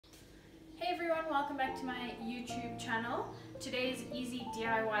everyone, welcome back to my YouTube channel. Today's easy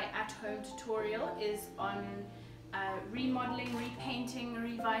DIY at-home tutorial is on remodeling, repainting,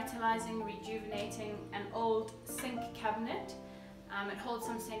 revitalizing, rejuvenating an old sink cabinet. It holds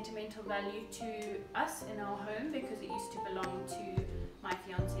some sentimental value to us in our home because it used to belong to my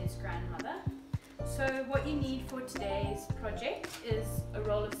fiance's grandmother. So what you need for today's project is a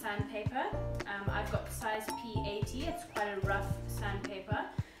roll of sandpaper. I've got the size P80, it's quite a rough sandpaper.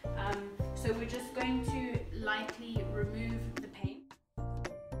 So we're just going to lightly remove the paint.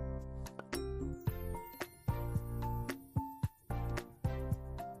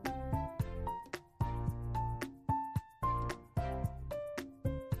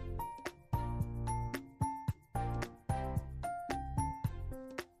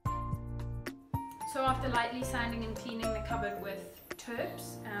 So after lightly sanding and cleaning the cupboard with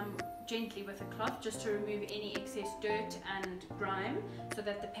terps, gently with a cloth just to remove any excess dirt and grime so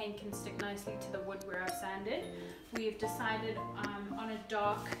that the paint can stick nicely to the wood where I've sanded, we've decided on a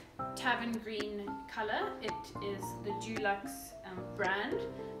dark tavern green colour. It is the Dulux brand.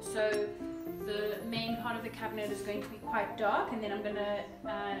 So the main part of the cabinet is going to be quite dark, and then I'm going to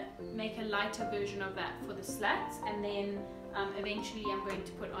make a lighter version of that for the slats, and then eventually I'm going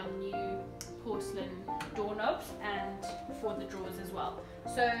to put on new porcelain doorknobs and for the drawers as well.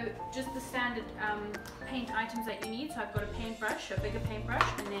 So just the standard paint items that you need. So I've got a paintbrush, a bigger paintbrush,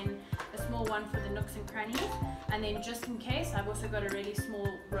 and then a small one for the nooks and crannies, and then just in case I've also got a really small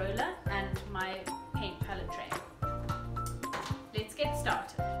roller and my paint palette tray. Let's get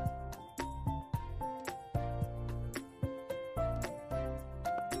started.